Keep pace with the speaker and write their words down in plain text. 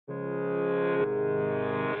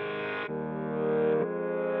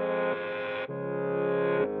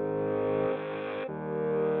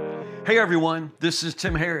Hey everyone, this is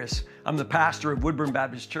Tim Harris. I'm the pastor of Woodburn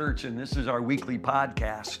Baptist Church, and this is our weekly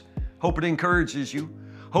podcast. Hope it encourages you.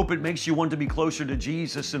 Hope it makes you want to be closer to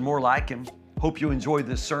Jesus and more like Him. Hope you enjoy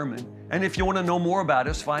this sermon. And if you want to know more about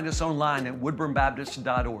us, find us online at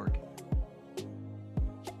woodburnbaptist.org.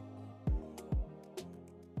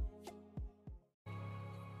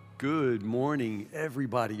 Good morning,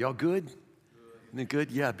 everybody. Y'all good? Isn't it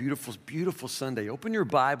good? Yeah, beautiful, beautiful Sunday. Open your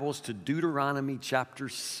Bibles to Deuteronomy chapter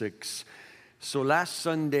 6. So last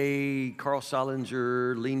Sunday, Carl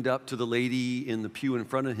Salinger leaned up to the lady in the pew in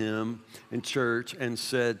front of him in church and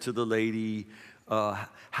said to the lady,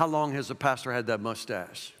 how long has the pastor had that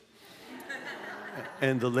mustache?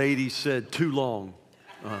 And the lady said, too long.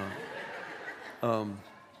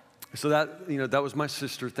 So that was my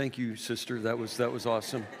sister. Thank you, sister. That was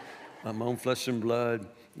awesome. My own flesh and blood.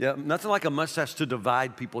 Yeah, nothing like a mustache to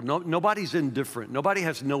divide people. Nobody's indifferent. Nobody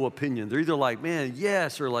has no opinion. They're either like, man,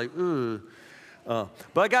 yes, or like, ugh.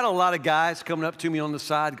 But I got a lot of guys coming up to me on the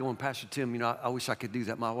side going, Pastor Tim, I wish I could do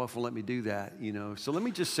that. My wife will let me do that, So let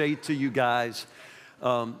me just say to you guys,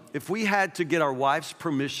 if we had to get our wife's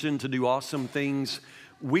permission to do awesome things,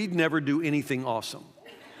 we'd never do anything awesome.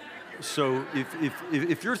 So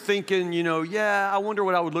if you're thinking, I wonder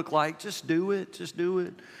what I would look like, just do it. Just do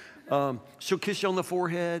it. She'll kiss you on the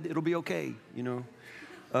forehead. It'll be okay,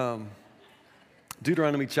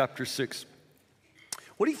 Deuteronomy chapter 6.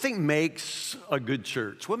 What do you think makes a good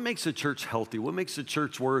church? What makes a church healthy? What makes a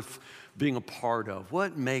church worth being a part of?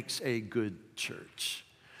 What makes a good church?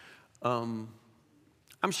 I'm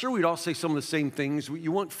sure we'd all say some of the same things.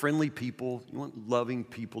 You want friendly people. You want loving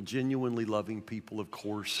people, genuinely loving people, of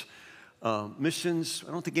course. Missions,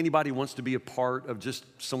 I don't think anybody wants to be a part of just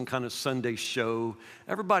some kind of Sunday show.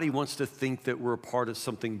 Everybody wants to think that we're a part of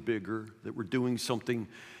something bigger, that we're doing something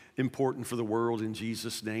important for the world in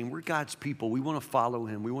Jesus' name. We're God's people. We want to follow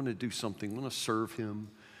Him. We want to do something. We want to serve Him.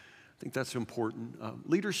 I think that's important.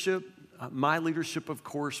 Leadership, my leadership, of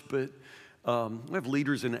course, but we have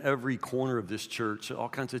leaders in every corner of this church, all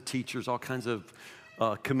kinds of teachers, all kinds of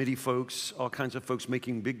committee folks, all kinds of folks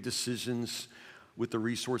making big decisions with the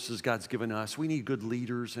resources God's given us. We need good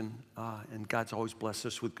leaders, and God's always blessed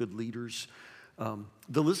us with good leaders.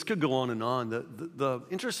 The list could go on and on. The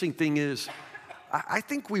interesting thing is, I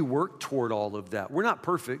think we work toward all of that. We're not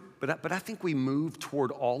perfect, but I think we move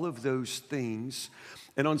toward all of those things.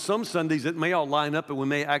 And on some Sundays, it may all line up, and we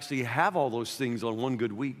may actually have all those things on one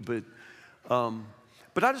good week. But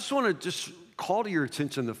I just want to just call to your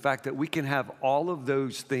attention the fact that we can have all of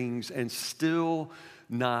those things and still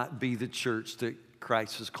not be the church that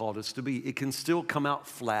Christ has called us to be. It can still come out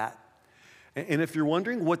flat. And if you're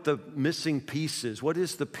wondering what the missing piece is, what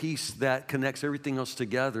is the piece that connects everything else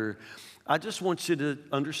together, I just want you to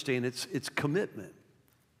understand it's commitment.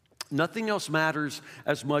 Nothing else matters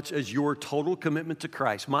as much as your total commitment to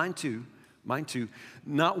Christ. Mine too.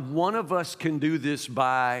 Not one of us can do this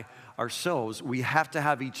by ourselves. We have to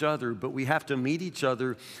have each other, but we have to meet each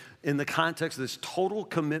other in the context of this total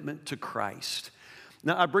commitment to Christ.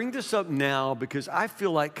 Now, I bring this up now because I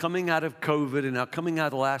feel like coming out of COVID and now coming out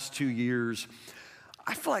of the last 2 years,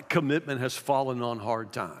 I feel like commitment has fallen on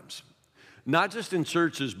hard times. Not just in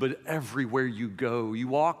churches, but everywhere you go. You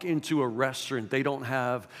walk into a restaurant, they don't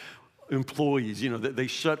have employees. They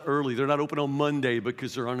shut early. They're not open on Monday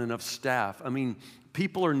because there aren't enough staff. I mean,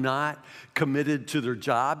 people are not committed to their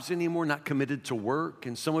jobs anymore, not committed to work.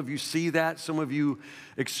 And some of you see that. Some of you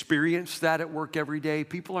experience that at work every day.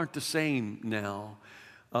 People aren't the same now.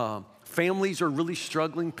 Families are really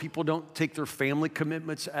struggling. People don't take their family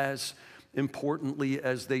commitments as importantly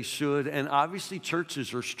as they should. And obviously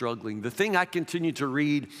churches are struggling. The thing I continue to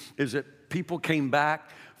read is that people came back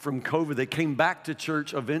from COVID. They came back to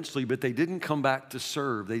church eventually, but they didn't come back to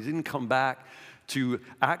serve. They didn't come back to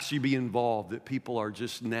actually be involved, that people are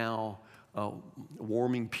just now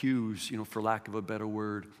warming pews, for lack of a better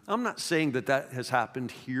word. I'm not saying that has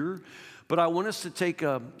happened here, but I want us to take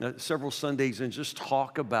several Sundays and just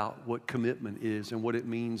talk about what commitment is and what it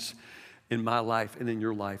means in my life and in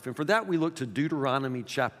your life. And for that, we look to Deuteronomy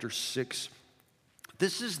chapter 6.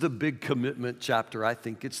 This is the big commitment chapter, I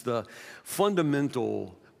think. It's the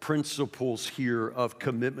fundamental principles here of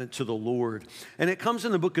commitment to the Lord. And it comes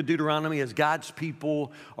in the book of Deuteronomy as God's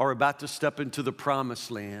people are about to step into the promised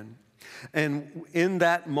land. And in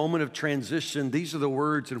that moment of transition, these are the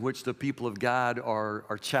words in which the people of God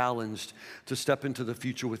are challenged to step into the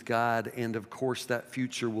future with God. And of course, that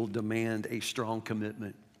future will demand a strong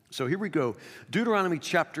commitment. So here we go. Deuteronomy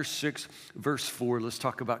chapter 6, verse 4. Let's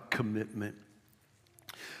talk about commitment.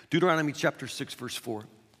 Deuteronomy chapter 6, verse 4.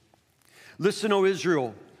 Listen, O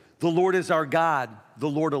Israel, the Lord is our God, the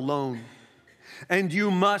Lord alone. And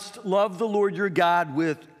you must love the Lord your God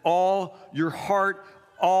with all your heart,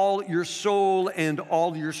 all your soul, and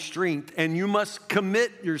all your strength. And you must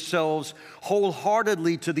commit yourselves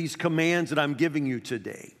wholeheartedly to these commands that I'm giving you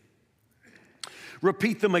today.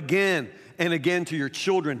 Repeat them again and again to your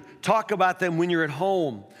children. Talk about them when you're at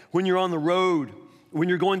home, when you're on the road, when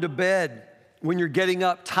you're going to bed, when you're getting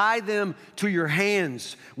up. Tie them to your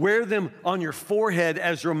hands. Wear them on your forehead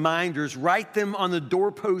as reminders. Write them on the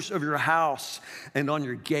doorposts of your house and on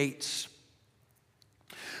your gates.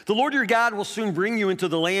 The Lord your God will soon bring you into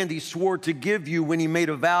the land he swore to give you when he made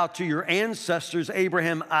a vow to your ancestors,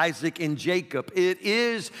 Abraham, Isaac, and Jacob. It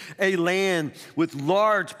is a land with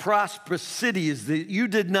large, prosperous cities that you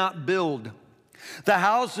did not build. The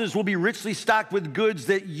houses will be richly stocked with goods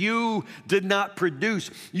that you did not produce.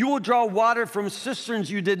 You will draw water from cisterns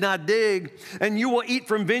you did not dig, and you will eat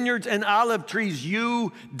from vineyards and olive trees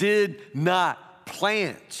you did not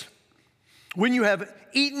plant. When you have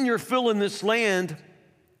eaten your fill in this land,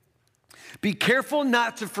 be careful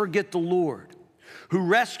not to forget the Lord, who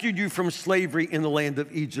rescued you from slavery in the land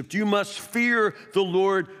of Egypt. You must fear the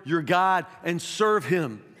Lord your God and serve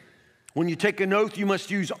him. When you take an oath, you must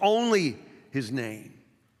use only his name.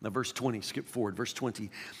 Now, verse 20, skip forward, verse 20.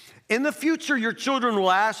 In the future, your children will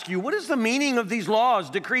ask you, what is the meaning of these laws,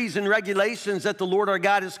 decrees, and regulations that the Lord our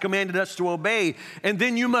God has commanded us to obey? And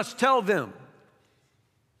then you must tell them,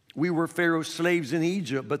 we were Pharaoh's slaves in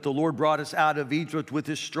Egypt, but the Lord brought us out of Egypt with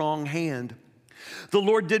his strong hand. The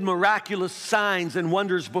Lord did miraculous signs and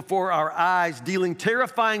wonders before our eyes, dealing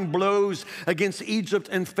terrifying blows against Egypt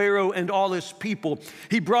and Pharaoh and all his people.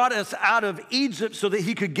 He brought us out of Egypt so that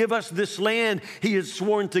he could give us this land he had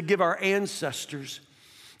sworn to give our ancestors.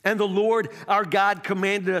 And the Lord our God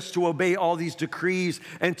commanded us to obey all these decrees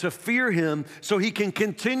and to fear him so he can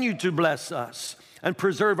continue to bless us and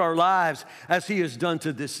preserve our lives as he has done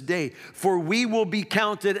to this day. For we will be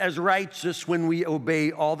counted as righteous when we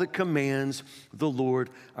obey all the commands the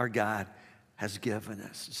Lord our God has given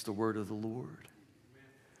us. It's the word of the Lord.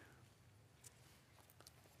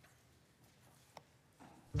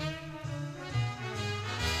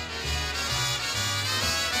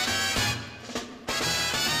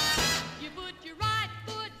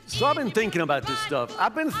 So I've been thinking about this stuff.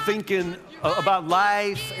 I've been thinking about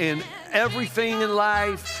life and everything in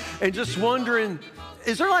life and just wondering,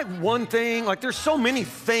 is there like one thing, like there's so many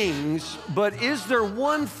things, but is there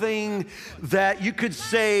one thing that you could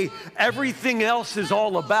say everything else is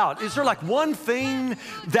all about? Is there like one thing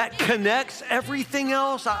that connects everything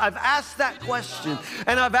else? I've asked that question,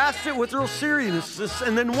 and I've asked it with real seriousness,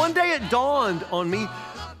 and then one day it dawned on me,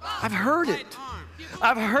 I've heard it.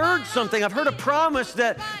 I've heard something. I've heard a promise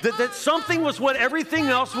that something was what everything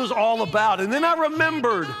else was all about. And then I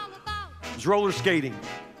remembered it was roller skating.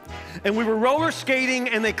 And we were roller skating,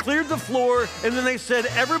 and they cleared the floor, and then they said,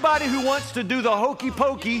 everybody who wants to do the hokey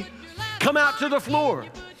pokey, come out to the floor.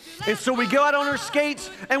 And so we go out on our skates,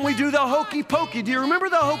 and we do the hokey pokey. Do you remember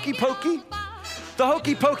the hokey pokey? The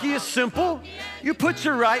hokey pokey is simple. You put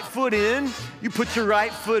your right foot in, you put your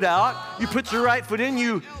right foot out, you put your right foot in,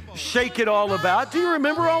 you shake it all about. Do you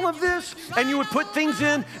remember all of this? And you would put things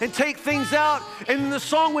in and take things out, and the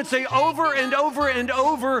song would say over and over and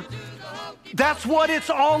over, that's what it's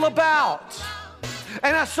all about.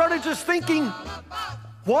 And I started just thinking,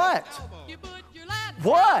 what?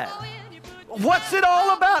 What's it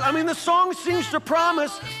all about? I mean, the song seems to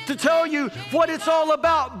promise to tell you what it's all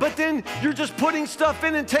about, but then you're just putting stuff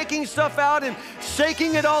in and taking stuff out and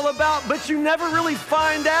shaking it all about, but you never really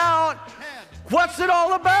find out what's it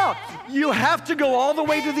all about. You have to go all the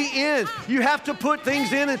way to the end. You have to put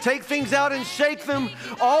things in and take things out and shake them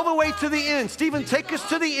all the way to the end. Stephen, take us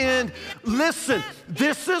to the end. Listen,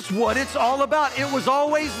 this is what it's all about. It was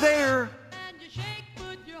always there.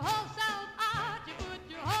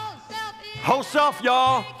 Whole self,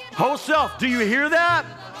 y'all. Whole self. Do you hear that?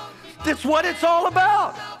 That's what it's all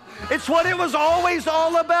about. It's what it was always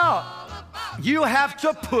all about. You have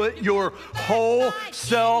to put your whole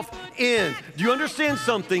self in. Do you understand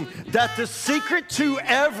something? That the secret to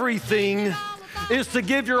everything is to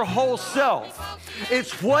give your whole self.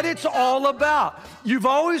 It's what it's all about. You've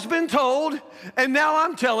always been told, and now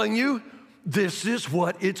I'm telling you, this is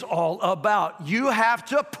what it's all about. You have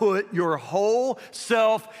to put your whole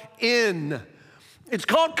self in. It's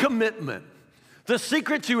called commitment. The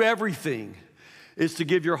secret to everything is to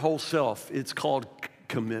give your whole self. It's called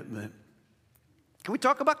commitment. Can we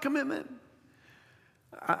talk about commitment?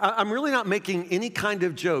 I'm really not making any kind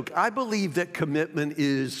of joke. I believe that commitment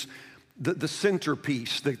is the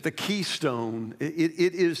centerpiece, the keystone.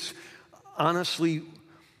 It is honestly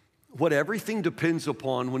what everything depends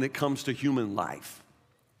upon when it comes to human life.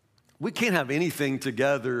 We can't have anything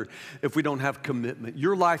together if we don't have commitment.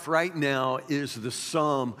 Your life right now is the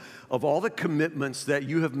sum of all the commitments that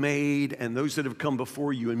you have made and those that have come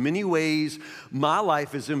before you. In many ways, my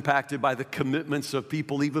life is impacted by the commitments of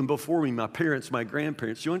people even before me, my parents, my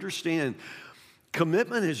grandparents. You understand,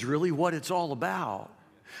 commitment is really what it's all about.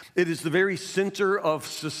 It is the very center of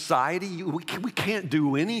society. We can't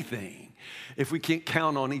do anything if we can't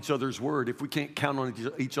count on each other's word, if we can't count on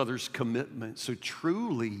each other's commitment. So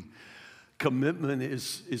truly, commitment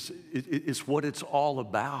is what it's all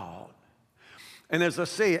about. And as I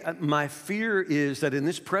say, my fear is that in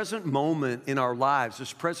this present moment in our lives,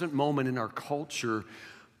 this present moment in our culture,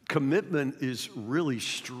 commitment is really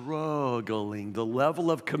struggling. The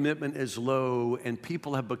level of commitment is low, and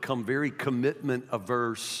people have become very commitment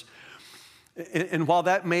averse. And while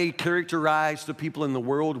that may characterize the people in the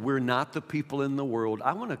world, we're not the people in the world.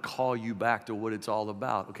 I want to call you back to what it's all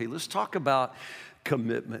about. Okay, let's talk about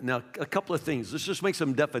commitment. Now, a couple of things. Let's just make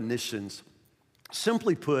some definitions.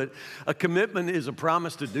 Simply put, a commitment is a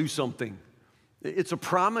promise to do something. It's a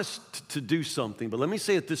promise to do something. But let me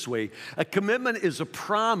say it this way. A commitment is a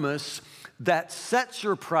promise that sets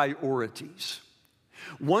your priorities.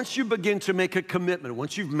 Once you begin to make a commitment,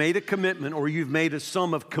 once you've made a commitment or you've made a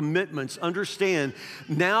sum of commitments, understand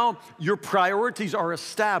now your priorities are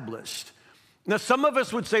established. Now, some of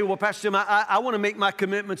us would say, well, Pastor Tim, I want to make my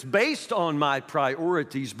commitments based on my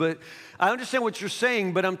priorities, but I understand what you're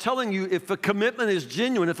saying, but I'm telling you, if a commitment is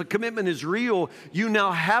genuine, if a commitment is real, you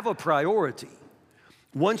now have a priority.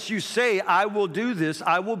 Once you say, I will do this,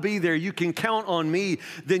 I will be there, you can count on me,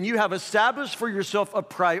 then you have established for yourself a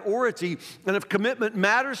priority. And if commitment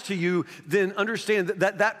matters to you, then understand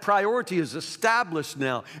that priority is established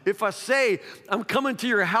now. If I say, I'm coming to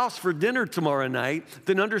your house for dinner tomorrow night,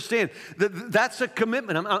 then understand that that's a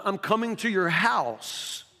commitment. I'm coming to your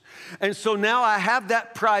house. And so now I have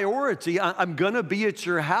that priority. I'm going to be at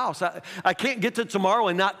your house. I can't get to tomorrow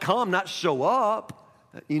and not come, not show up.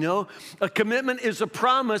 You know, a commitment is a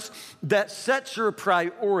promise that sets your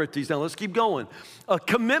priorities. Now, let's keep going. A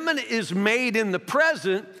commitment is made in the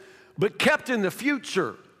present, but kept in the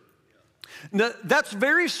future. Now, that's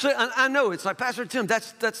very, I know, it's like, Pastor Tim,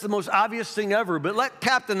 that's the most obvious thing ever, but let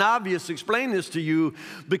Captain Obvious explain this to you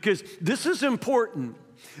because this is important.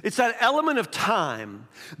 It's that element of time.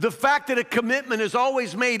 The fact that a commitment is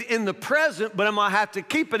always made in the present, but I'm going to have to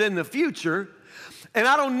keep it in the future, and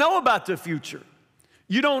I don't know about the future.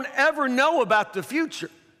 You don't ever know about the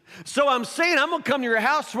future. So I'm saying I'm going to come to your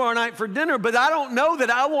house tomorrow night for dinner, but I don't know that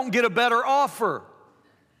I won't get a better offer.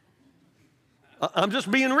 I'm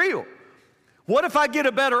just being real. What if I get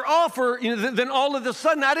a better offer, then all of a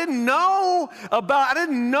sudden I didn't know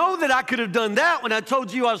that I could have done that when I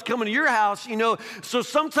told you I was coming to your house, So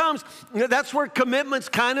sometimes that's where commitments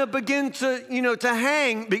kind of begin to, to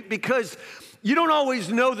hang because you don't always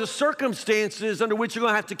know the circumstances under which you're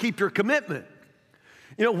going to have to keep your commitment.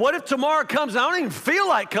 What if tomorrow comes and I don't even feel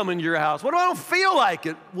like coming to your house? What if I don't feel like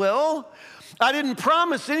it? Well, I didn't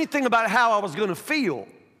promise anything about how I was going to feel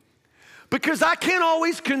because I can't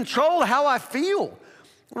always control how I feel.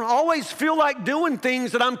 I don't always feel like doing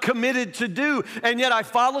things that I'm committed to do, and yet I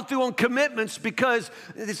follow through on commitments because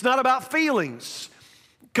it's not about feelings.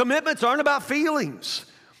 Commitments aren't about feelings.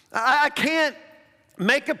 I can't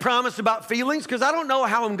make a promise about feelings because I don't know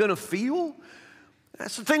how I'm going to feel.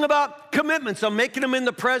 That's the thing about commitments. I'm making them in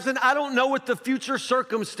the present. I don't know what the future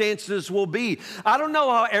circumstances will be. I don't know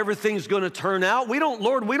how everything's going to turn out. We don't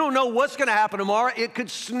know what's going to happen tomorrow. It could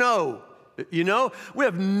snow, We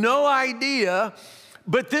have no idea,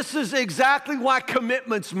 but this is exactly why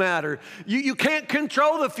commitments matter. You can't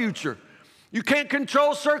control the future. You can't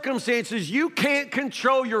control circumstances. You can't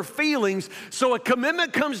control your feelings. So a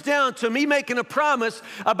commitment comes down to me making a promise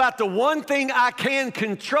about the one thing I can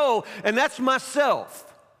control, and that's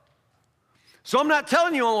myself. So I'm not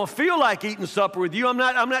telling you I won't feel like eating supper with you. I'm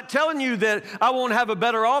not telling you that I won't have a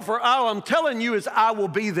better offer. All I'm telling you is I will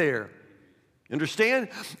be there. Understand?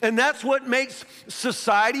 And that's what makes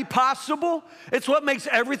society possible. It's what makes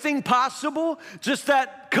everything possible. Just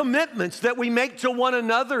that commitments that we make to one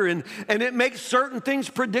another, and it makes certain things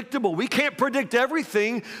predictable. We can't predict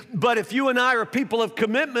everything, but if you and I are people of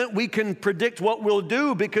commitment, we can predict what we'll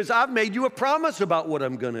do because I've made you a promise about what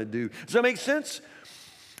I'm going to do. Does that make sense?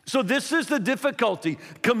 So this is the difficulty.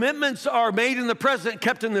 Commitments are made in the present,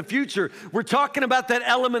 kept in the future. We're talking about that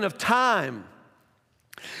element of time.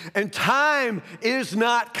 And time is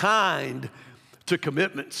not kind to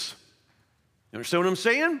commitments. You understand what I'm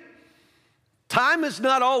saying? Time is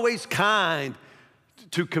not always kind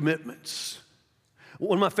to commitments.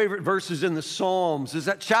 One of my favorite verses in the Psalms is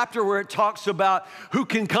that chapter where it talks about who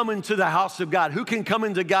can come into the house of God, who can come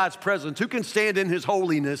into God's presence, who can stand in his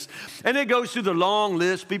holiness. And it goes through the long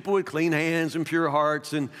list, people with clean hands and pure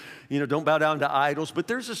hearts and, don't bow down to idols. But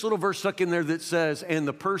there's this little verse stuck in there that says, and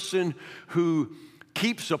the person who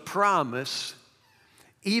keeps a promise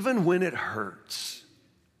even when it hurts.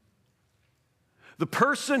 The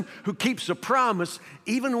person who keeps a promise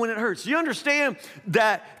even when it hurts. You understand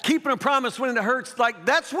that keeping a promise when it hurts,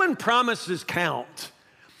 that's when promises count.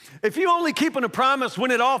 If you only keeping a promise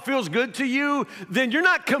when it all feels good to you, then you're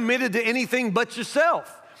not committed to anything but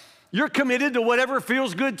yourself. You're committed to whatever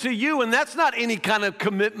feels good to you, and that's not any kind of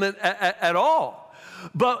commitment at all.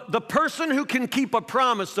 But the person who can keep a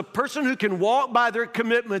promise, the person who can walk by their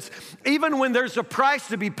commitments, even when there's a price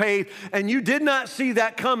to be paid and you did not see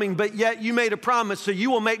that coming, but yet you made a promise, so you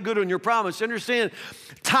will make good on your promise. Understand,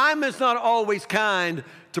 time is not always kind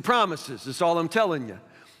to promises. That's all I'm telling you.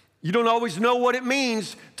 You don't always know what it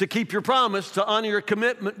means to keep your promise, to honor your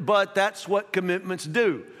commitment, but that's what commitments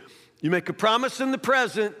do. You make a promise in the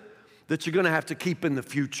present that you're going to have to keep in the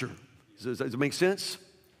future. Does it make sense?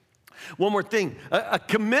 One more thing, a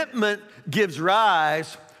commitment gives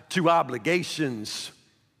rise to obligations.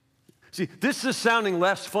 See, this is sounding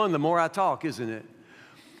less fun the more I talk, isn't it?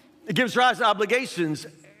 It gives rise to obligations,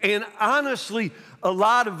 and honestly, a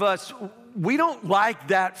lot of us, we don't like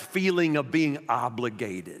that feeling of being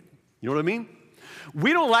obligated. You know what I mean?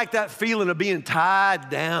 We don't like that feeling of being tied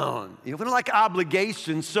down. We don't like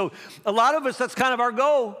obligations, so a lot of us, that's kind of our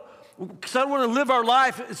goal. Because I want to live our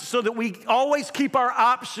life so that we always keep our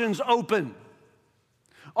options open.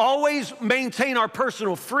 Always maintain our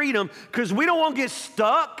personal freedom because we don't want to get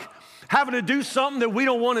stuck having to do something that we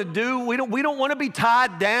don't want to do. We don't want to be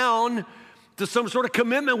tied down to some sort of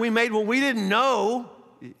commitment we made when we didn't know.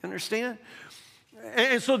 You understand?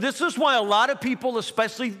 And so this is why a lot of people,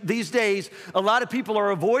 especially these days, a lot of people are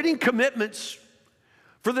avoiding commitments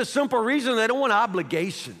for the simple reason they don't want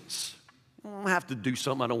obligations. I don't have to do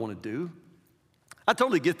something I don't want to do. I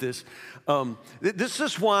totally get this. This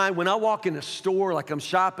is why when I walk in a store, like I'm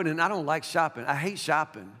shopping, and I don't like shopping. I hate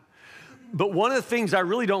shopping. But one of the things I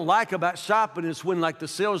really don't like about shopping is when the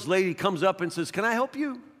sales lady comes up and says, "Can I help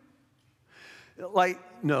you?"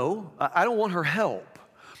 No, I don't want her help.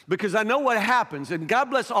 Because I know what happens, and God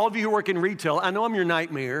bless all of you who work in retail. I know I'm your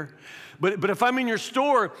nightmare. But if I'm in your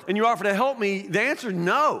store and you offer to help me, the answer is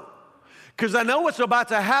no. Because I know what's about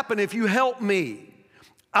to happen if you help me.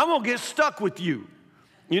 I'm going to get stuck with you.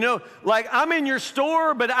 I'm in your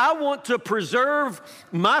store, but I want to preserve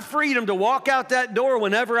my freedom to walk out that door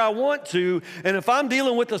whenever I want to. And if I'm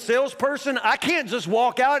dealing with a salesperson, I can't just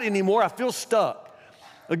walk out anymore. I feel stuck.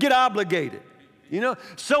 I get obligated.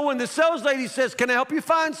 So when the sales lady says, "Can I help you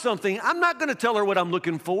find something?" I'm not going to tell her what I'm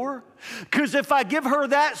looking for. Because if I give her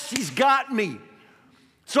that, she's got me.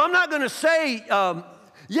 So I'm not going to say,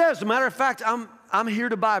 "Yeah, as a matter of fact, I'm here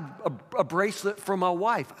to buy a bracelet for my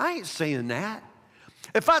wife." I ain't saying that.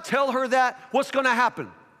 If I tell her that, what's going to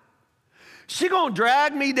happen? She going to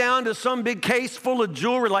drag me down to some big case full of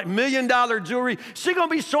jewelry, like $1 million jewelry. She going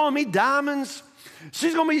to be showing me diamonds.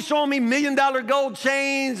 She's going to be showing me $1 million gold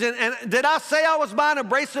chains. And did I say I was buying a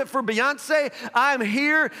bracelet for Beyonce? I'm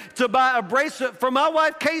here to buy a bracelet for my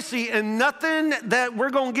wife, Casey, and nothing that we're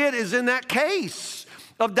going to get is in that case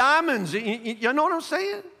of diamonds. You know what I'm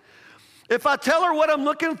saying? If I tell her what I'm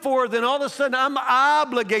looking for, then all of a sudden I'm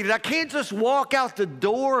obligated. I can't just walk out the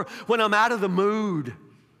door when I'm out of the mood.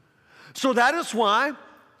 So that is why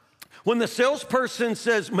when the salesperson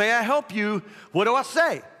says, "May I help you?" what do I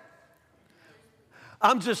say?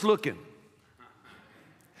 I'm just looking.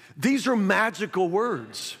 These are magical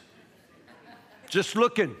words. Just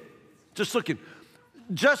looking. Just looking.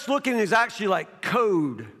 Just looking is actually like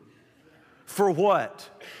code for what?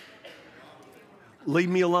 Leave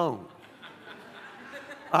me alone.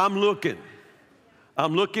 I'm looking.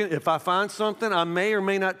 I'm looking. If I find something, I may or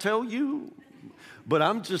may not tell you, but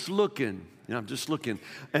I'm just looking. I'm just looking.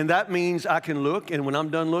 And that means I can look, and when I'm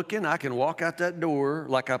done looking, I can walk out that door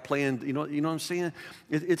like I planned. You know what I'm saying?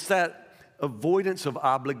 It's that avoidance of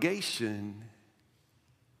obligation.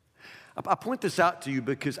 I point this out to you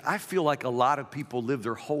because I feel like a lot of people live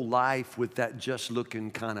their whole life with that just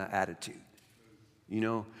looking kind of attitude.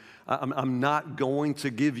 I'm not going to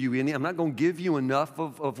give you I'm not going to give you enough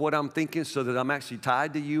of what I'm thinking so that I'm actually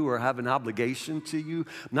tied to you or have an obligation to you.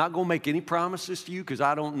 I'm not going to make any promises to you because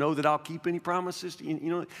I don't know that I'll keep any promises to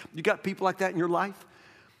you. You got people like that in your life?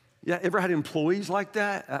 Yeah, ever had employees like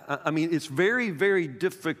that? I mean, it's very, very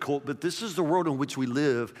difficult, but this is the world in which we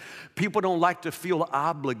live. People don't like to feel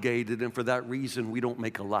obligated, and for that reason, we don't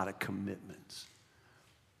make a lot of commitments.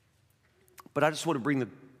 But I just want to bring the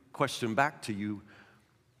question back to you.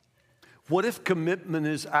 What if commitment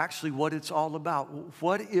is actually what it's all about?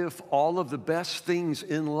 What if all of the best things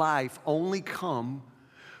in life only come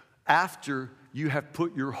after you have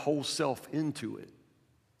put your whole self into it?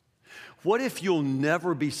 What if you'll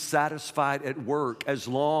never be satisfied at work as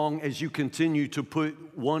long as you continue to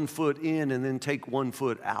put one foot in and then take one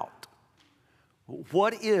foot out?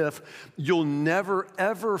 What if you'll never,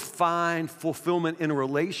 ever find fulfillment in a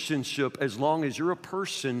relationship as long as you're a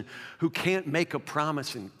person who can't make a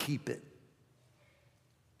promise and keep it?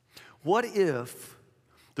 What if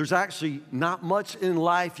there's actually not much in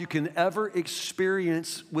life you can ever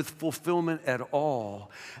experience with fulfillment at all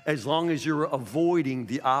as long as you're avoiding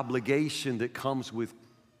the obligation that comes with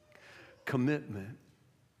commitment?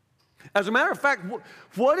 As a matter of fact,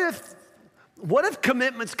 what if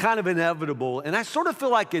commitment's kind of inevitable? And I sort of feel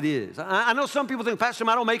like it is. I know some people think, Pastor,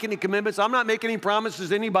 I don't make any commitments. I'm not making any promises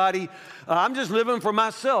to anybody. I'm just living for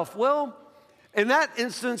myself. Well, in that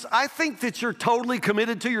instance, I think that you're totally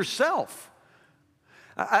committed to yourself.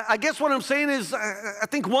 I guess what I'm saying is, I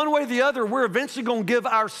think one way or the other, we're eventually going to give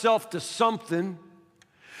ourselves to something.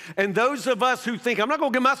 And those of us who think, I'm not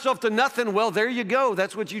going to give myself to nothing, well, there you go.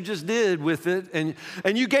 That's what you just did with it. And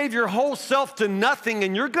you gave your whole self to nothing,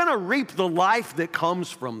 and you're going to reap the life that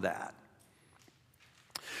comes from that.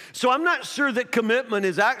 So I'm not sure that commitment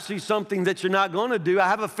is actually something that you're not going to do. I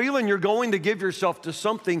have a feeling you're going to give yourself to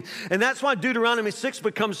something. And that's why Deuteronomy 6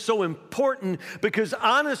 becomes so important, because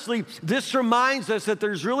honestly, this reminds us that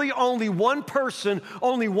there's really only one person,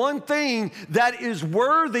 only one thing that is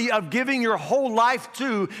worthy of giving your whole life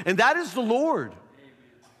to, and that is the Lord.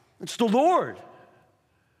 It's the Lord.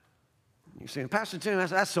 You're saying, Pastor Tim,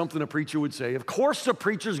 that's something a preacher would say. Of course a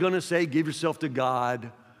preacher's going to say, give yourself to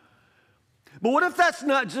God. But what if that's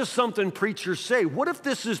not just something preachers say? What if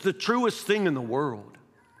this is the truest thing in the world?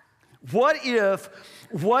 What if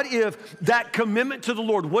that commitment to the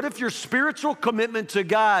Lord, what if your spiritual commitment to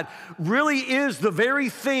God really is the very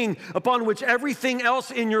thing upon which everything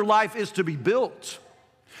else in your life is to be built?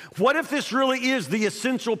 What if this really is the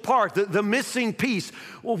essential part, the missing piece?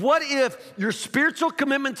 Well, what if your spiritual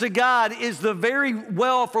commitment to God is the very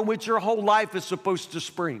well from which your whole life is supposed to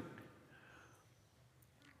spring?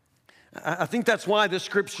 I think that's why the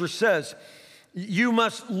scripture says, you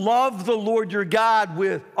must love the Lord your God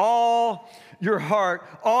with all your heart,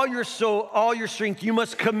 all your soul, all your strength. You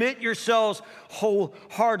must commit yourselves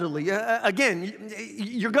wholeheartedly. Again,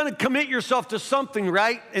 you're going to commit yourself to something,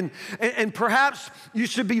 right? And perhaps you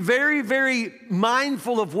should be very, very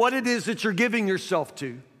mindful of what it is that you're giving yourself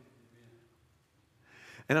to.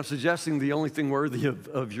 And I'm suggesting the only thing worthy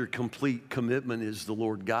of your complete commitment is the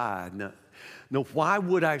Lord God. Now, why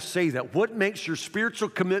would I say that? What makes your spiritual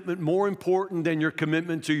commitment more important than your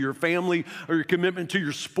commitment to your family or your commitment to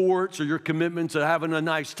your sports or your commitment to having a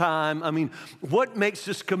nice time? I mean, what makes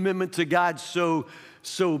this commitment to God so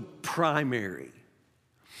primary?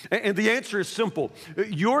 And the answer is simple.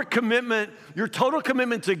 Your commitment, your total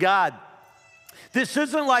commitment to God, this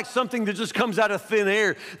isn't like something that just comes out of thin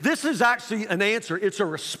air. This is actually an answer. It's a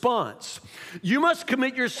response. You must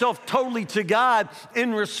commit yourself totally to God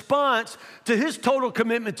in response to His total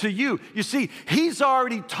commitment to you. You see, He's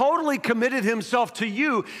already totally committed Himself to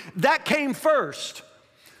you. That came first.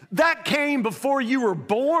 That came before you were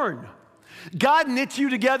born. God knit you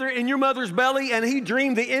together in your mother's belly, and He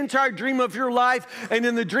dreamed the entire dream of your life. And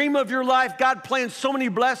in the dream of your life, God planned so many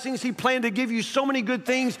blessings. He planned to give you so many good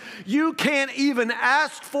things. You can't even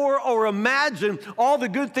ask for or imagine all the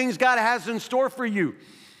good things God has in store for you.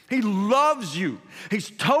 He loves you. He's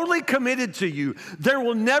totally committed to you. There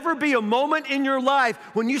will never be a moment in your life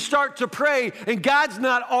when you start to pray and God's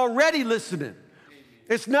not already listening.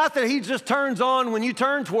 It's not that He just turns on when you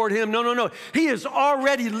turn toward Him. No. He is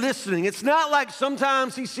already listening. It's not like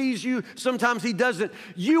sometimes He sees you, sometimes He doesn't.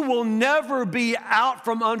 You will never be out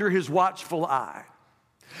from under His watchful eye.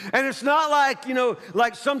 And it's not like,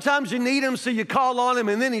 like sometimes you need Him, so you call on Him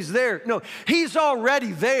and then He's there. No, He's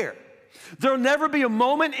already there. There'll never be a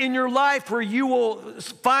moment in your life where you will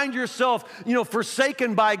find yourself,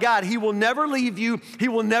 forsaken by God. He will never leave you. He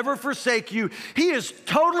will never forsake you. He is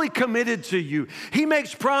totally committed to you. He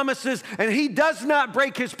makes promises, and He does not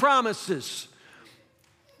break His promises.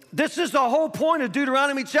 This is the whole point of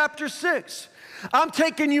Deuteronomy chapter 6. I'm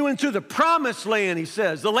taking you into the promised land, He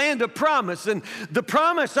says, the land of promise. And the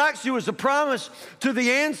promise actually was a promise to the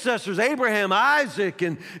ancestors, Abraham, Isaac,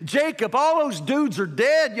 and Jacob. All those dudes are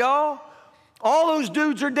dead, y'all. All those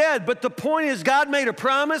dudes are dead. But the point is, God made a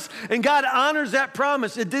promise, and God honors that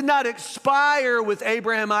promise. It did not expire with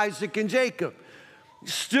Abraham, Isaac, and Jacob.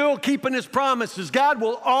 Still keeping his promises. God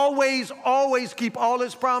will always, always keep all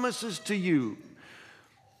his promises to you.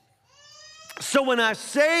 So when I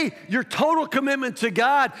say your total commitment to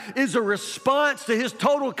God is a response to his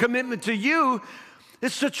total commitment to you,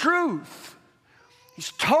 it's the truth.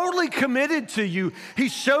 He's totally committed to you. He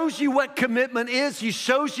shows you what commitment is. He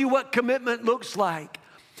shows you what commitment looks like.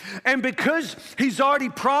 And because he's already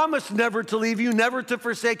promised never to leave you, never to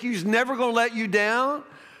forsake you, he's never going to let you down,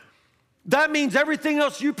 that means everything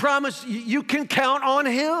else you promise, you can count on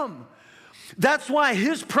him. That's why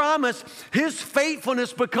his promise, his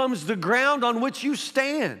faithfulness becomes the ground on which you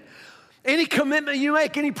stand. Any commitment you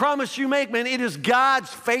make, any promise you make, man, it is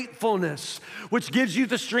God's faithfulness which gives you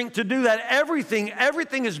the strength to do that.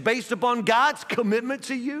 Everything is based upon God's commitment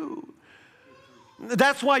to you.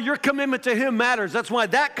 That's why your commitment to him matters. That's why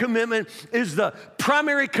that commitment is the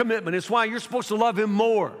primary commitment. It's why you're supposed to love him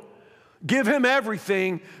more. Give him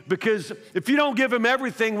everything, because if you don't give him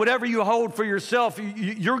everything, whatever you hold for yourself,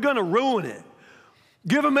 you're going to ruin it.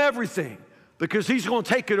 Give him everything, because he's going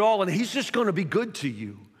to take it all, and he's just going to be good to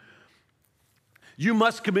you. You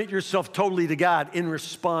must commit yourself totally to God in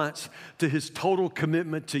response to his total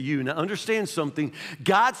commitment to you. Now, understand something.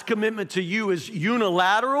 God's commitment to you is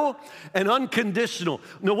unilateral and unconditional.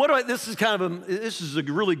 Now, this is a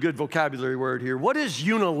really good vocabulary word here. What is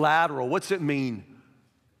unilateral? What's it mean?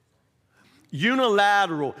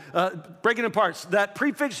 Unilateral. Breaking it apart. That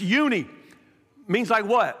prefix uni means like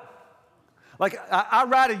what? Like I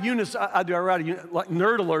ride a unicycle. Like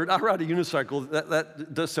nerd alert. I ride a unicycle.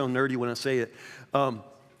 That does sound nerdy when I say it.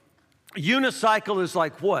 Unicycle is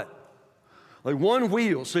like what? Like one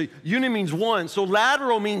wheel. So uni means one. So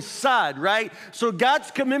lateral means side, right? So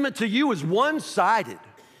God's commitment to you is one-sided.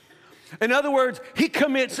 In other words, he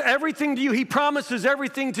commits everything to you. He promises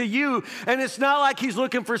everything to you. And it's not like he's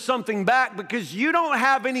looking for something back, because you don't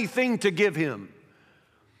have anything to give him.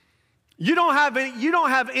 You don't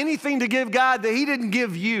have anything to give God that he didn't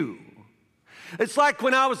give you. It's like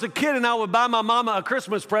when I was a kid and I would buy my mama a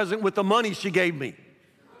Christmas present with the money she gave me.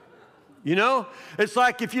 You know? It's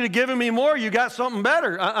like if you'd have given me more, you got something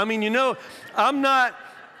better. I'm not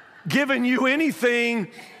giving you anything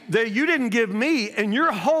that you didn't give me, and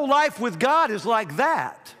your whole life with God is like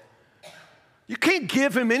that. You can't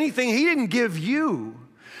give him anything he didn't give you.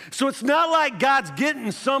 So it's not like God's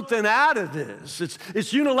getting something out of this.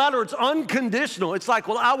 It's unilateral, it's unconditional. It's like,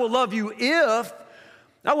 well, I will love you if,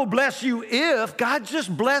 I will bless you if God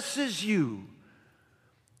just blesses you.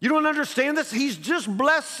 You don't understand this? He's just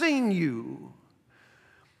blessing you.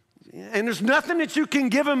 And there's nothing that you can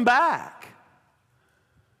give him back.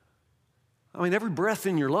 I mean, every breath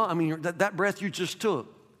in your lung, that breath you just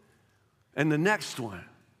took, and the next one,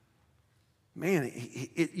 man,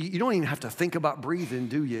 you don't even have to think about breathing,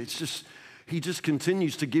 do you? It's just, he just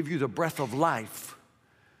continues to give you the breath of life.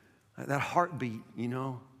 That heartbeat,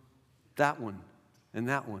 that one, and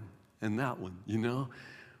that one, and that one,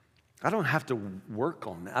 I don't have to work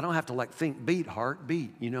on that. I don't have to think beat,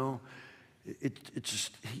 heartbeat, It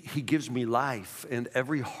just, he gives me life, and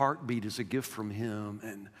every heartbeat is a gift from him.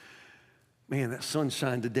 And man, that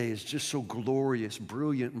sunshine today is just so glorious,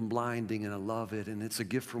 brilliant, and blinding, and I love it. And it's a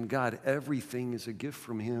gift from God. Everything is a gift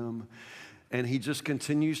from him. And he just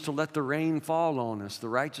continues to let the rain fall on us, the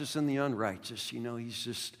righteous and the unrighteous. He's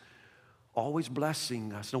just always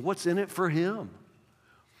blessing us. Now, what's in it for him?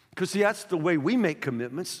 Because, see, that's the way we make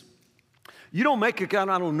commitments. You don't make I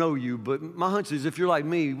don't know you, but my hunch is if you're like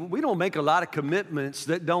me, we don't make a lot of commitments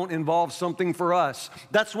that don't involve something for us.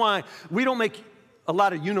 That's why we don't make a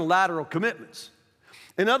lot of unilateral commitments.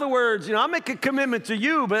 In other words, I'll make a commitment to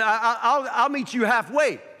you, but I'll meet you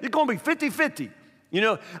halfway. It's going to be 50-50.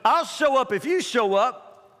 I'll show up if you show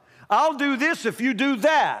up. I'll do this if you do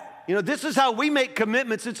that. This is how we make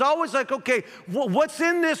commitments. It's always like, okay, what's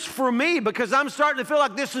in this for me? Because I'm starting to feel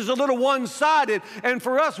like this is a little one-sided. And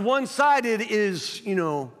for us, one-sided is,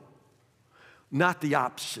 not the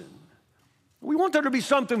option. We want there to be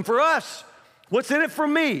something for us. What's in it for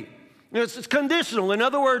me? It's conditional. In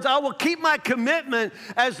other words, I will keep my commitment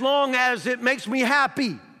as long as it makes me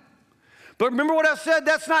happy. But remember what I said?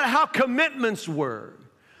 That's not how commitments work.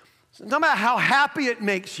 It's not about how happy it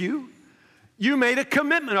makes you. You made a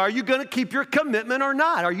commitment. Are you going to keep your commitment or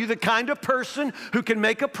not? Are you the kind of person who can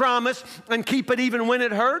make a promise and keep it even when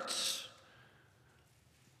it hurts?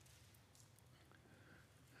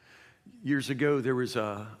 Years ago, there was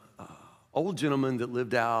an old gentleman that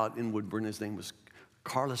lived out in Woodburn. His name was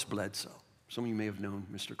Carlos Bledsoe. Some of you may have known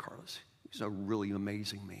Mr. Carlos. He's a really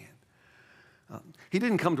amazing man. He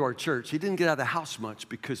didn't come to our church. He didn't get out of the house much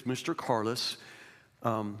because Mr. Carlos,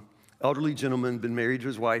 elderly gentleman, been married to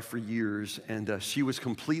his wife for years, and she was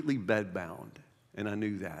completely bedbound. And I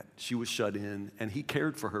knew that. She was shut in, and he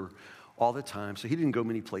cared for her all the time. So he didn't go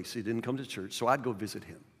many places. He didn't come to church. So I'd go visit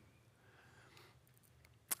him.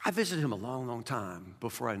 I visited him a long, long time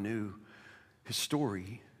before I knew his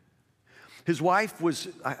story. His wife was,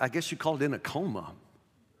 I guess you call it, in a coma.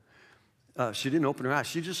 She didn't open her eyes.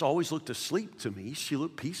 She just always looked asleep to me. She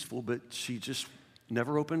looked peaceful, but she just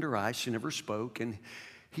never opened her eyes. She never spoke. And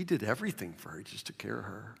he did everything for her. He just took care of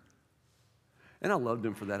her. And I loved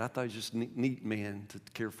him for that. I thought he was just a neat man to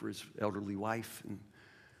care for his elderly wife. And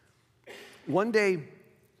one day,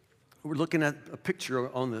 we're looking at a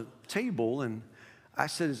picture on the table, and I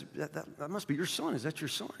said, that must be your son. Is that your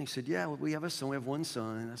son? He said, yeah, we have a son. We have one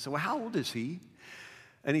son. And I said, well, how old is he?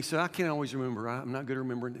 And he said, I can't always remember. I'm not good at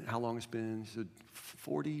remembering how long it's been. He said,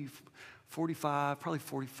 40, 45, probably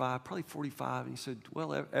 45, probably 45. And he said,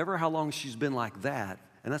 well, ever how long she's been like that?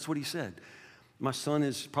 And that's what he said. My son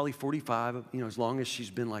is probably 45, as long as she's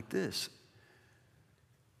been like this.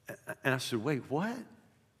 And I said, wait, what?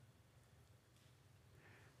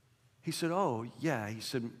 He said, oh, yeah. He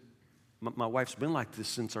said, my wife's been like this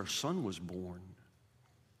since our son was born.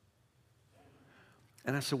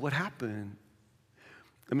 And I said, what happened?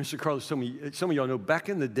 And Mr. Carlos told me, some of y'all know, back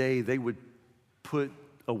in the day, they would put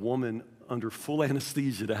a woman under full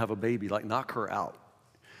anesthesia to have a baby, like knock her out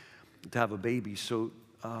to have a baby. So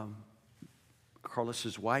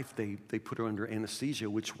Carlos's wife, they put her under anesthesia,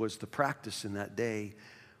 which was the practice in that day.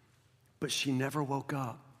 But she never woke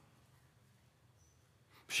up.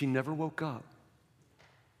 She never woke up.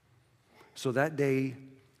 So that day,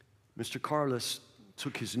 Mr. Carlos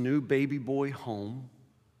took his new baby boy home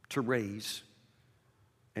to raise,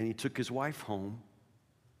 and he took his wife home,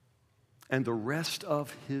 and the rest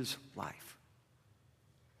of his life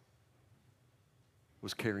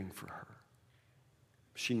was caring for her.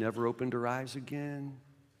 She never opened her eyes again.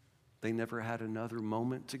 They never had another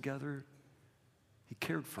moment together. He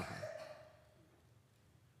cared for her.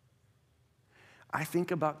 I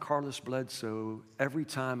think about Carlos Bledsoe every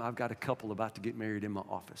time I've got a couple about to get married in my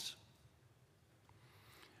office,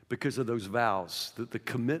 because of those vows, the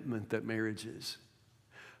commitment that marriage is.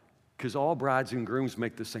 Because all brides and grooms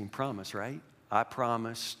make the same promise, right? I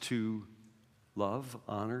promise to love,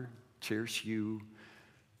 honor, cherish you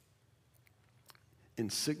in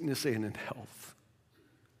sickness and in health.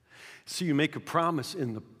 So you make a promise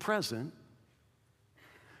in the present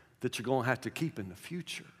that you're going to have to keep in the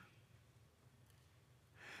future.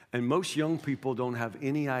 And most young people don't have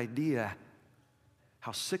any idea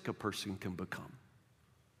how sick a person can become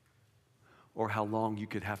or how long you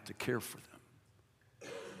could have to care for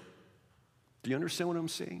them. Do you understand what I'm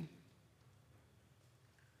saying?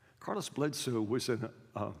 Carlos Bledsoe was an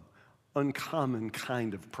uncommon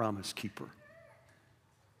kind of promise keeper.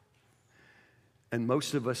 And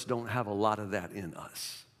most of us don't have a lot of that in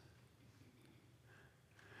us.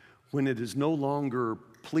 When it is no longer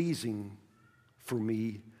pleasing for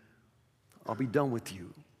me, I'll be done with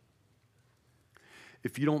you.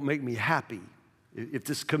 If you don't make me happy, if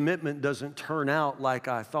this commitment doesn't turn out like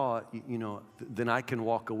I thought, then I can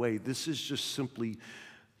walk away. This is just simply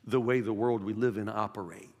the way the world we live in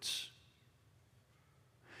operates.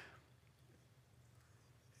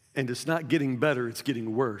 And it's not getting better, it's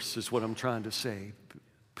getting worse, is what I'm trying to say.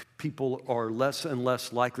 People are less and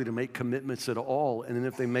less likely to make commitments at all, and then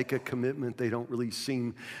if they make a commitment, they don't really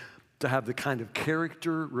seem to have the kind of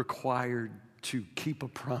character required to keep a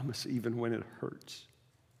promise even when it hurts.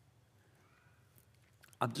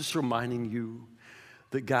 I'm just reminding you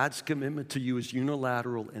that God's commitment to you is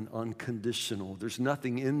unilateral and unconditional. There's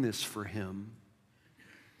nothing in this for him.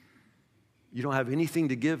 You don't have anything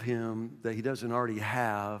to give him that he doesn't already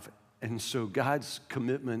have, and so God's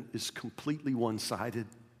commitment is completely one-sided.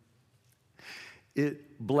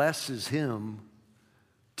 It blesses him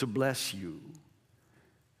to bless you.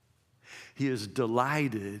 He is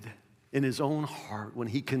delighted in his own heart when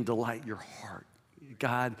he can delight your heart.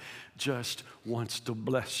 God just wants to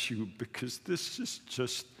bless you because this is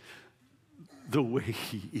just the way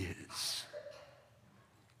he is.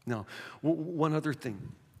 Now, one other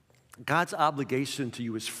thing. God's obligation to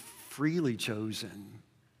you is freely chosen.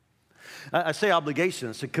 I say obligation.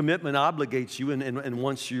 It's a commitment obligates you, and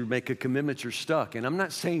once you make a commitment, you're stuck. And I'm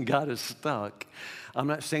not saying God is stuck. I'm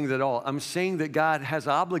not saying that at all. I'm saying that God has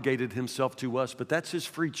obligated himself to us, but that's his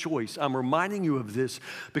free choice. I'm reminding you of this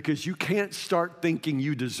because you can't start thinking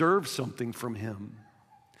you deserve something from him.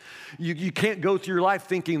 You can't go through your life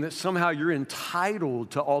thinking that somehow you're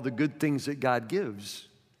entitled to all the good things that God gives.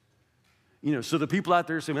 So the people out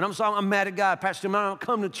there saying, I'm mad at God. Pastor, I don't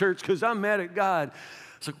come to church because I'm mad at God.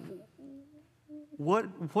 It's like,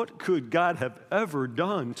 what could God have ever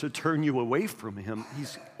done to turn you away from him?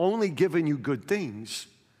 He's only given you good things.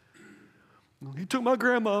 He took my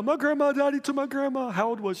grandma. My grandma died. He took my grandma. How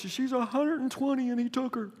old was she? She's 120 and he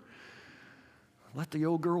took her. Let the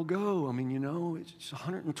old girl go. I mean, it's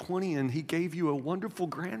 120 and he gave you a wonderful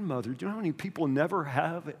grandmother. Do you know how many people never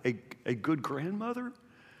have a good grandmother?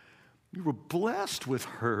 You were blessed with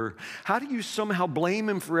her. How do you somehow blame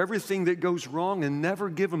him for everything that goes wrong and never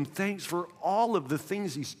give him thanks for all of the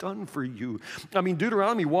things he's done for you? I mean,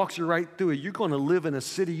 Deuteronomy walks you right through it. You're going to live in a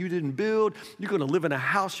city you didn't build. You're going to live in a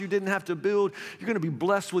house you didn't have to build. You're going to be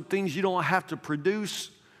blessed with things you don't have to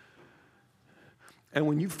produce. And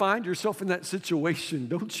when you find yourself in that situation,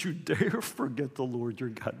 don't you dare forget the Lord your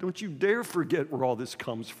God. Don't you dare forget where all this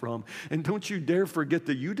comes from. And don't you dare forget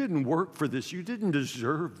that you didn't work for this. You didn't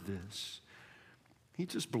deserve this. He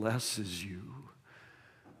just blesses you.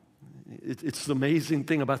 It's the amazing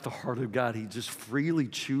thing about the heart of God. He just freely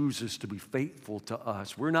chooses to be faithful to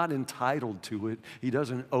us. We're not entitled to it. He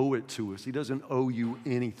doesn't owe it to us. He doesn't owe you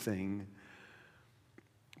anything.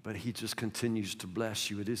 But he just continues to bless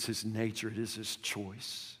you. It is his nature. It is his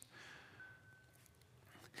choice.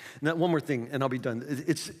 Now, one more thing, and I'll be done.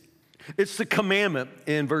 It's the commandment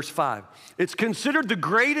in verse 5. It's considered the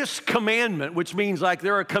greatest commandment, which means like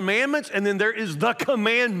there are commandments and then there is the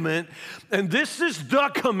commandment. And this is the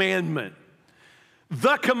commandment.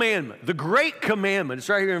 The commandment, the great commandment. It's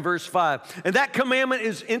right here in verse 5. And that commandment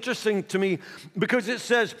is interesting to me because it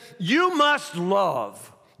says, you must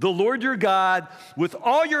love the Lord your God with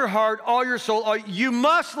all your heart, all your soul. You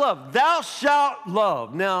must love. Thou shalt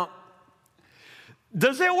love. Now,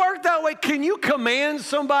 does it work that way? Can you command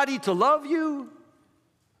somebody to love you?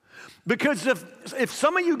 Because if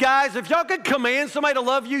some of you guys, if y'all could command somebody to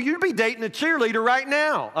love you, you'd be dating a cheerleader right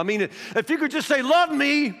now. I mean, if you could just say, love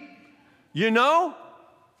me, you'd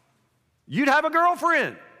have a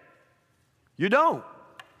girlfriend. You don't.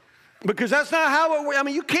 Because that's not how it works. I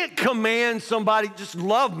mean, you can't command somebody, just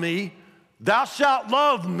love me. Thou shalt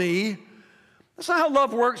love me. That's not how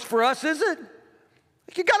love works for us, is it?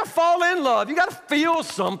 You got to fall in love. You got to feel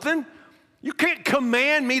something. You can't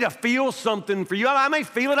command me to feel something for you. I may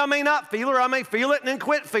feel it, I may not feel it, or I may feel it and then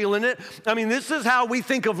quit feeling it. I mean, this is how we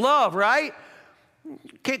think of love, right? You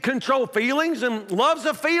can't control feelings, and love's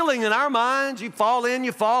a feeling in our minds. You fall in,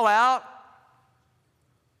 you fall out.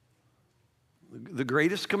 The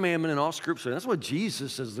greatest commandment in all Scripture, that's what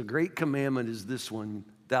Jesus says, the great commandment is this one,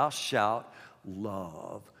 thou shalt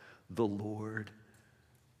love the Lord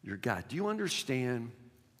your God. Do you understand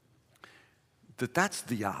that that's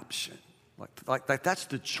the option? Like that's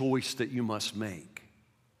the choice that you must make.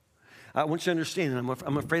 I want you to understand, and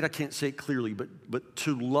I'm afraid I can't say it clearly, but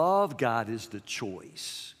to love God is the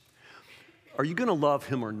choice. Are you going to love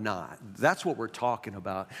him or not? That's what we're talking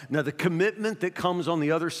about. Now, the commitment that comes on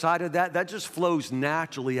the other side of that just flows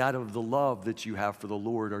naturally out of the love that you have for the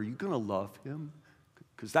Lord. Are you going to love him?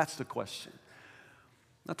 Because that's the question. I'm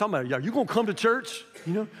not talking about, are you going to come to church?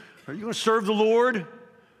 Are you going to serve the Lord?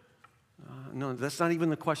 No, that's not even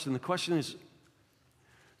the question. The question is,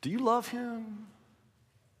 do you love him?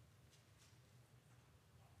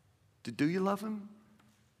 Do you love him?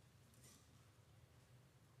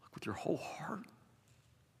 With your whole heart.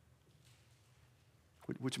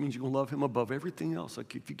 Which means you're going to love him above everything else.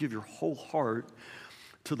 Like if you give your whole heart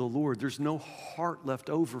to the Lord, there's no heart left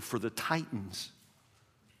over for the Titans.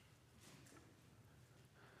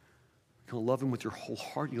 You're going to love him with your whole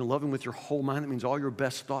heart. You're going to love him with your whole mind. That means all your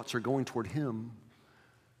best thoughts are going toward him.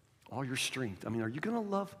 All your strength. I mean, are you going to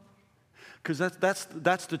love? Because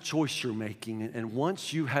that's the choice you're making. And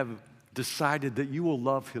once you have decided that you will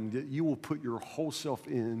love him, that you will put your whole self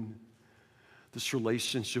in this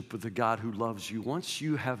relationship with the God who loves you, once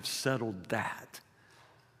you have settled that,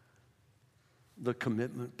 the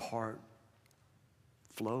commitment part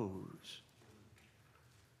flows.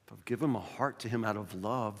 If I've given my heart to him out of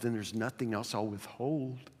love, then there's nothing else I'll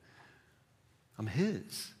withhold. I'm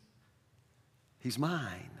his. He's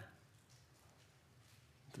mine.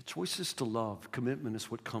 The choice is to love. Commitment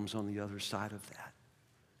is what comes on the other side of that.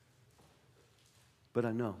 But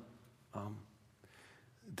I know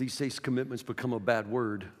these days commitments become a bad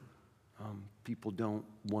word. People don't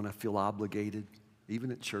want to feel obligated, even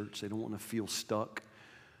at church. They don't want to feel stuck.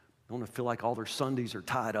 They don't want to feel like all their Sundays are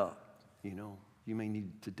tied up. You may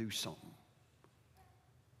need to do something.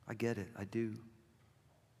 I get it. I do.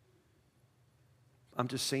 I'm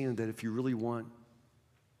just saying that if you really want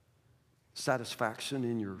satisfaction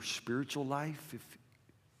in your spiritual life,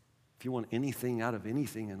 if you want anything out of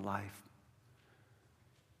anything in life,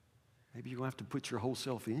 maybe you're going to have to put your whole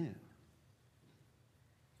self in.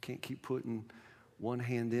 Can't keep putting one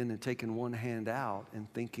hand in and taking one hand out and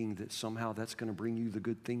thinking that somehow that's going to bring you the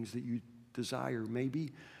good things that you desire.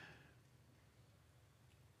 Maybe,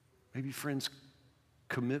 friends,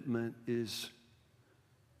 commitment is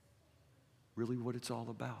really what it's all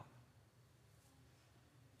about.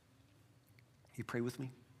 You pray with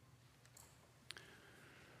me?